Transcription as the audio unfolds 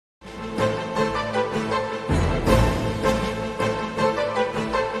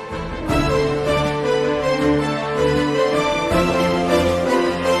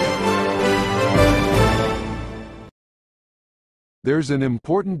there's an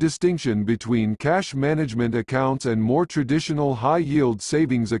important distinction between cash management accounts and more traditional high-yield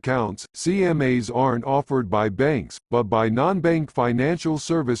savings accounts. CMAs aren't offered by banks, but by non-bank financial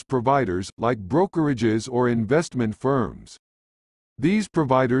service providers, like brokerages or investment firms. These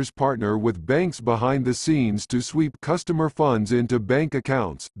providers partner with banks behind the scenes to sweep customer funds into bank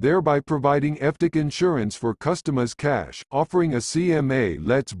accounts, thereby providing FDIC insurance for customers' cash. Offering a CMA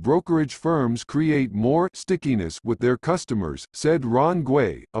lets brokerage firms create more stickiness with their customers, said Ron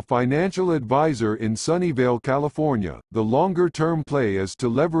Guay, a financial advisor in Sunnyvale, California. The longer-term play is to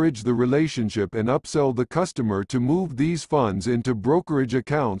leverage the relationship and upsell the customer to move these funds into brokerage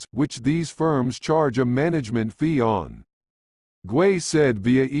accounts, which these firms charge a management fee on. Guay said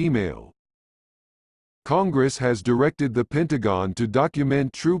via email, Congress has directed the Pentagon to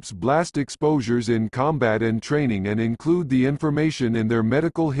document troops' blast exposures in combat and training and include the information in their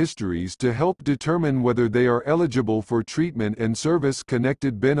medical histories to help determine whether they are eligible for treatment and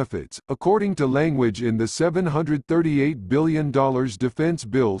service-connected benefits. According to language in the $738 billion defense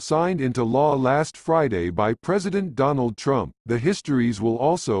bill signed into law last Friday by President Donald Trump, the histories will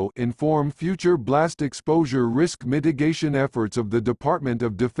also inform future blast exposure risk mitigation efforts of the Department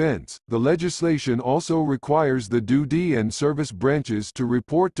of Defense. The legislation also requires the duty and service branches to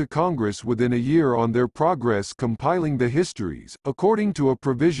report to Congress within a year on their progress compiling the histories. According to a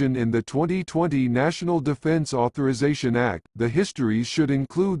provision in the 2020 National Defense Authorization Act, the histories should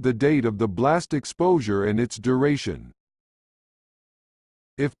include the date of the blast exposure and its duration.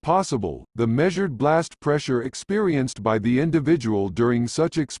 If possible, the measured blast pressure experienced by the individual during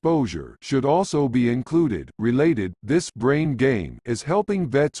such exposure should also be included. Related, this brain game is helping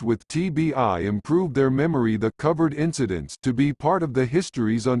vets with TBI improve their memory. The covered incidents to be part of the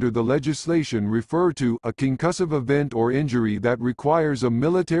histories under the legislation refer to a concussive event or injury that requires a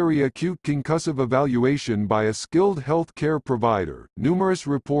military acute concussive evaluation by a skilled health care provider. Numerous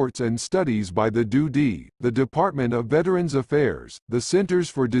reports and studies by the DoD, the Department of Veterans Affairs, the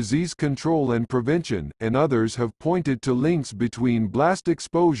Centers for Disease Control and Prevention, and others have pointed to links between blast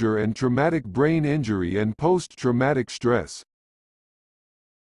exposure and traumatic brain injury and post-traumatic stress.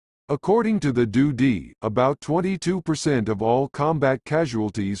 According to the DoD, about 22% of all combat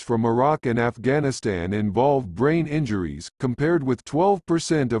casualties from Iraq and Afghanistan involve brain injuries, compared with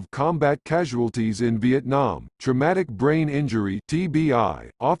 12% of combat casualties in Vietnam. Traumatic brain injury (TBI),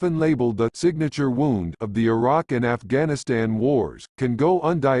 often labeled the signature wound of the Iraq and Afghanistan wars, can go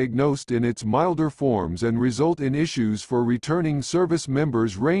undiagnosed in its milder forms and result in issues for returning service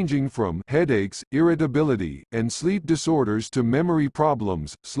members ranging from headaches, irritability, and sleep disorders to memory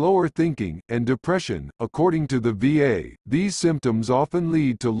problems, slower thinking, and depression. According to the VA, these symptoms often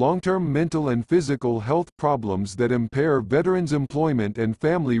lead to long-term mental and physical health problems that impair veterans' employment and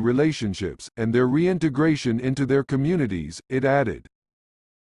family relationships, and their reintegration into their communities, it added.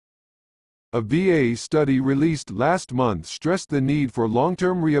 A VA study released last month stressed the need for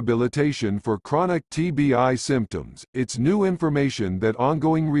long-term rehabilitation for chronic TBI symptoms. It's new information that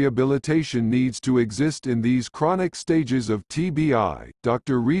ongoing rehabilitation needs to exist in these chronic stages of TBI.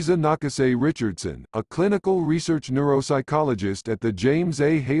 Dr. Reza Nakase Richardson, a clinical research neuropsychologist at the James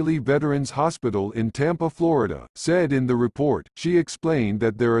A. Haley Veterans Hospital in Tampa, Florida, said in the report. She explained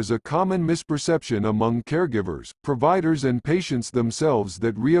that there is a common misperception among caregivers, providers, and patients themselves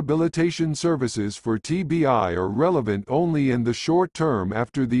that rehabilitation services for TBI are relevant only in the short term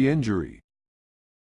after the injury.